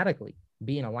automatically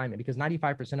be in alignment, because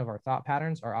 95% of our thought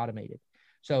patterns are automated.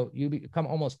 So you become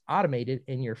almost automated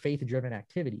in your faith-driven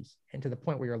activities, and to the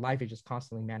point where your life is just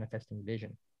constantly manifesting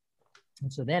vision.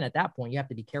 And so then at that point, you have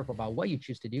to be careful about what you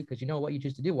choose to do, because you know what you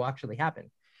choose to do will actually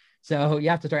happen. So you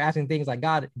have to start asking things like,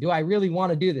 God, do I really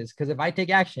want to do this? Because if I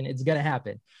take action, it's going to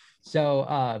happen.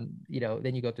 So,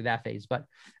 then you go through that phase. But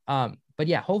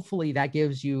yeah, hopefully that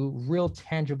gives you real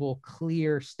tangible,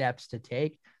 clear steps to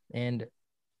take. And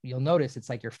you'll notice it's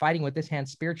like you're fighting with this hand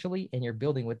spiritually and you're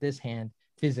building with this hand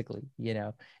physically,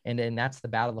 and then that's the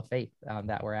battle of faith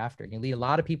that we're after. And you lead a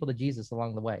lot of people to Jesus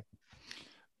along the way.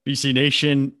 BC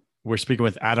Nation, we're speaking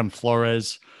with Adam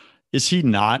Flores. Is he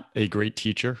not a great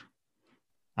teacher?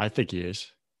 I think he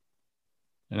is.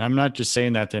 And I'm not just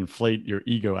saying that to inflate your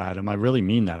ego, Adam. I really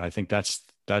mean that. I think that's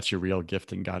your real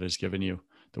gifting God has given you.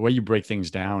 The way you break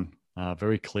things down,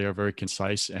 very clear, very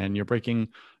concise, and you're breaking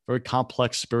very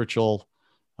complex spiritual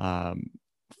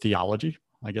theology,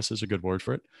 I guess is a good word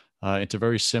for it, into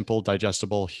very simple,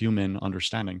 digestible human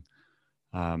understanding.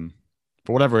 For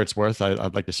whatever it's worth,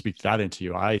 I'd like to speak that into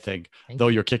you. I think though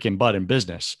you're kicking butt in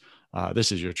business,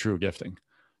 this is your true gifting.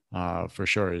 For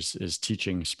sure, is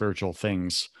teaching spiritual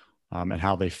things and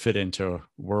how they fit into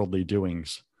worldly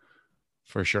doings,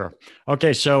 for sure.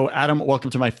 Okay, so Adam, welcome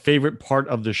to my favorite part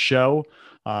of the show.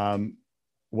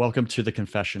 Welcome to the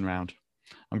confession round.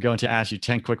 I'm going to ask you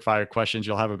 10 quick fire questions.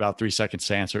 You'll have about 3 seconds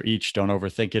to answer each. Don't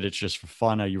overthink it. It's just for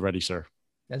fun. Are you ready, sir?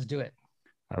 Let's do it.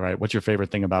 All right. What's your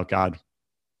favorite thing about God?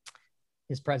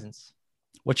 His presence.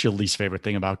 What's your least favorite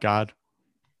thing about God?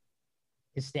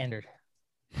 His standard.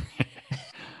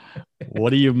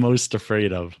 What are you most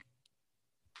afraid of?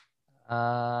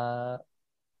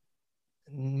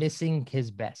 Missing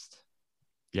his best.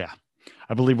 Yeah.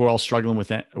 I believe we're all struggling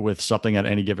with something at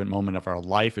any given moment of our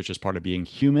life. It's just part of being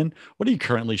human. What are you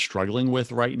currently struggling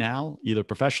with right now, either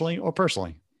professionally or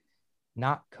personally?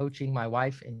 not coaching my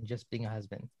wife and just being a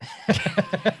husband.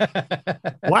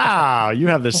 Wow, you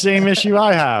have the same issue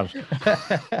I have.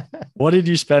 What did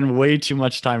you spend way too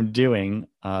much time doing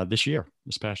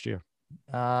this past year?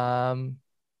 I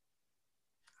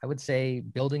would say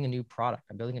building a new product.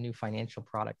 I'm building a new financial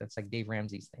product. That's like Dave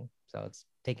Ramsey's thing. So it's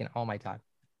taking all my time.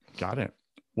 Got it.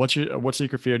 What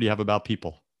secret fear do you have about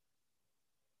people?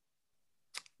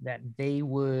 That they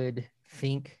would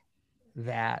think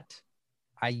that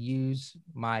I use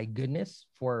my goodness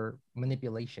for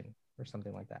manipulation or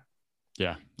something like that.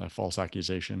 Yeah, a false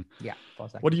accusation. Yeah,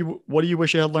 false accusation. What do you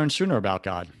wish you had learned sooner about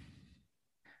God?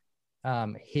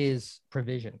 His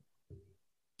provision.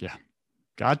 Yeah.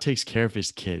 God takes care of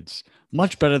his kids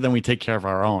much better than we take care of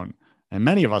our own. And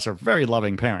many of us are very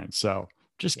loving parents. So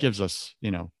just gives us,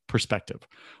 perspective.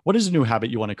 What is a new habit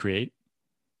you want to create?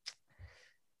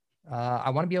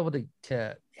 I want to be able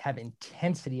to have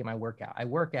intensity in my workout. I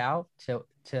work out to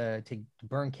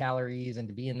burn calories and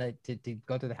to be to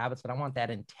go through the habits, but I want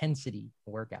that intensity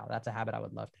workout. That's a habit I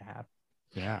would love to have.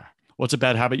 Yeah. What's a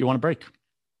bad habit you want to break?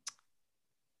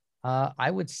 I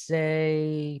would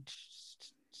say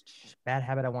bad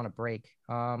habit I want to break.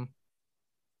 I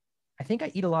think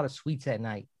I eat a lot of sweets at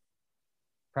night.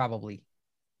 Probably.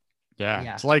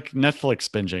 Yeah. It's like Netflix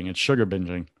binging. It's sugar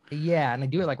binging. Yeah. And I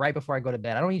do it like right before I go to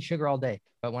bed. I don't eat sugar all day,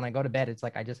 but when I go to bed, it's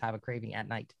like I just have a craving at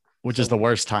night. Which is the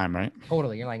worst time, right?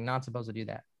 Totally. You're like not supposed to do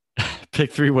that.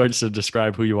 Pick 3 words to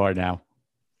describe who you are now.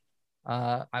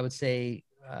 I would say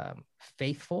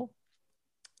faithful.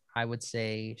 I would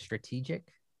say strategic.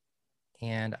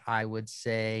 And I would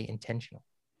say intentional.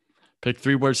 Pick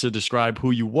 3 words to describe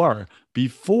who you were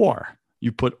before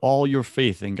you put all your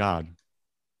faith in God.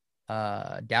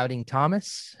 Doubting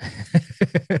Thomas,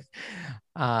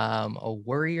 a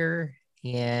worrier,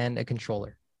 and a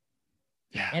controller.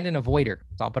 Yeah. And an avoider.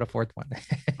 So I'll put a 4th one.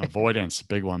 Avoidance,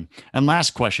 big one. And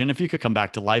last question, if you could come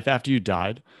back to life after you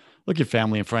died, look your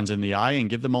family and friends in the eye and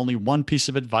give them only one piece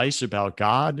of advice about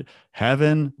God,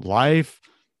 heaven, life,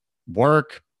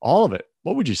 work, all of it,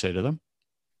 what would you say to them?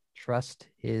 Trust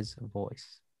his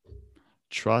voice.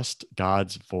 Trust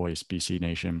God's voice, BC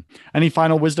Nation. Any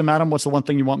final wisdom, Adam? What's the one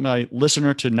thing you want my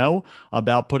listener to know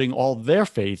about putting all their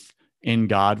faith in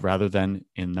God rather than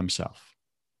in themselves?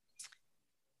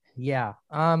 Yeah.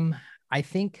 I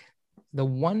think the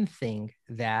one thing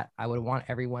that I would want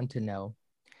everyone to know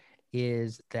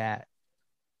is that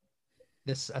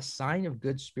a sign of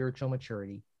good spiritual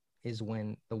maturity is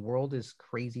when the world is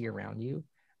crazy around you,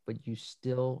 but you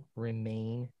still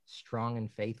remain strong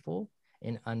and faithful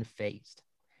and unfazed.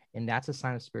 And that's a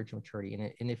sign of spiritual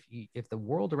maturity. And if the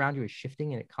world around you is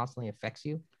shifting and it constantly affects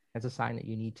you, that's a sign that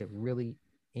you need to really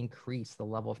increase the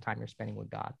level of time you're spending with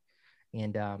God.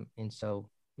 And so,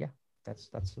 yeah,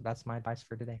 that's my advice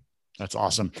for today. That's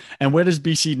awesome. And where does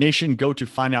BC Nation go to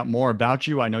find out more about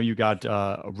you? I know you got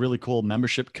a really cool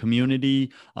membership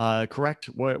community, correct?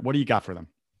 What do you got for them?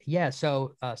 Yeah,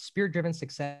 so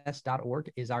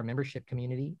spiritdrivensuccess.org is our membership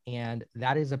community. And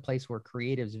that is a place where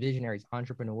creatives, visionaries,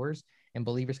 entrepreneurs, and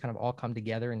believers kind of all come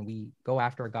together, and we go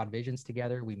after our God visions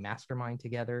together. We mastermind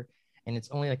together. And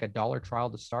it's only like $1 trial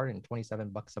to start and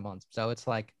 $27 a month. So it's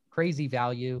like crazy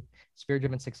value,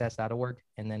 spiritdrivensuccess.org.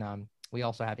 And then we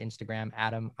also have Instagram,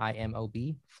 Adam,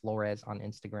 IMOB, Flores on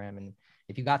Instagram. And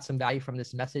if you got some value from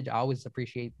this message, I always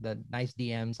appreciate the nice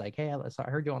DMs like, hey, I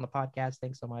heard you on the podcast.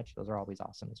 Thanks so much. Those are always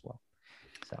awesome as well.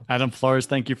 So, Adam Flores,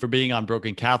 thank you for being on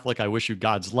Broken Catholic. I wish you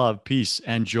God's love, peace,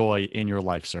 and joy in your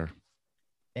life, sir.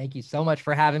 Thank you so much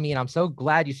for having me. And I'm so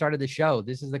glad you started the show.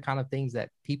 This is the kind of things that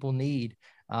people need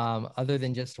other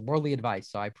than just worldly advice.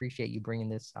 So I appreciate you bringing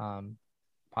this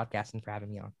podcast and for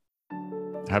having me on.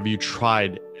 Have you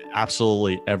tried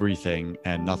absolutely everything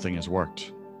and nothing has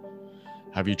worked?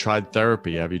 Have you tried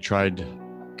therapy? Have you tried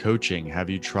coaching? Have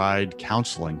you tried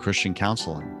counseling, Christian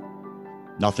counseling?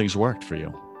 Nothing's worked for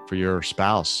you, for your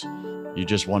spouse. You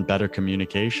just want better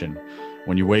communication.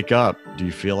 When you wake up, do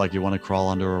you feel like you want to crawl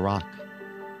under a rock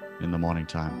in the morning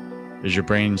time? Is your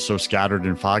brain so scattered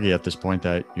and foggy at this point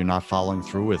that you're not following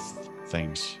through with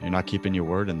things? You're not keeping your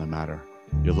word in the matter.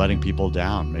 You're letting people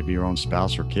down, maybe your own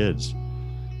spouse or kids.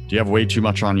 Do you have way too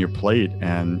much on your plate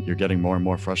and you're getting more and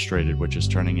more frustrated, which is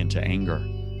turning into anger?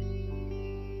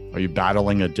 Are you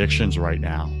battling addictions right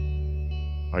now?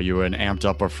 Are you an amped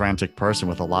up or frantic person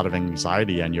with a lot of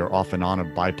anxiety and you're off and on of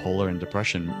bipolar and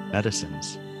depression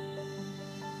medicines?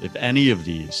 If any of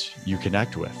these you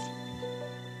connect with,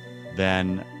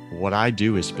 then what I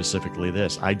do is specifically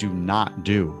this. I do not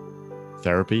do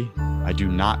therapy. I do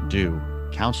not do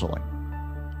counseling.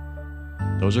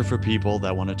 Those are for people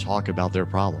that want to talk about their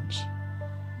problems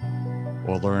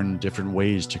or learn different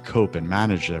ways to cope and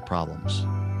manage their problems.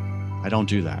 I don't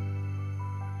do that.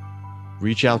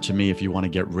 Reach out to me if you want to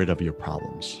get rid of your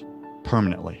problems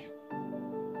permanently.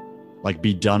 Like,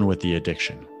 be done with the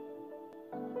addiction.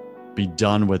 Be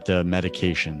done with the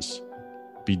medications.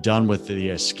 Be done with the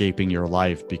escaping your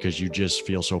life because you just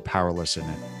feel so powerless in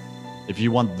it. If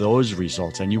you want those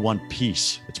results and you want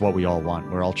peace, it's what we all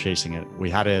want. We're all chasing it. We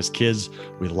had it as kids.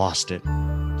 We lost it.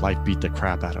 Life beat the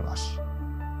crap out of us.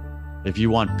 If you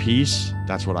want peace,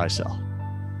 that's what I sell.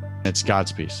 It's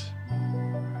God's peace.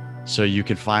 So you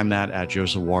can find that at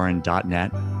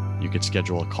josephwarren.net. You could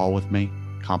schedule a call with me,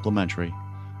 complimentary.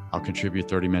 I'll contribute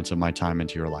 30 minutes of my time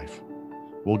into your life.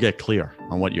 We'll get clear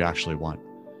on what you actually want.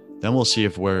 Then we'll see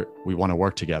if we want to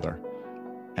work together.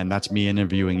 And that's me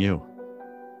interviewing you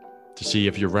to see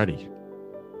if you're ready.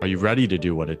 Are you ready to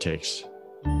do what it takes?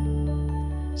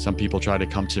 Some people try to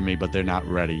come to me, but they're not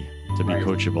ready to be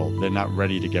coachable. They're not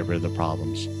ready to get rid of the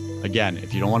problems. Again,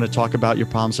 if you don't want to talk about your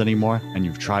problems anymore and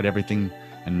you've tried everything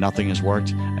and nothing has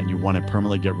worked and you want to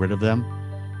permanently get rid of them,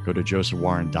 go to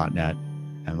josephwarren.net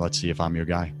and let's see if I'm your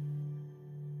guy.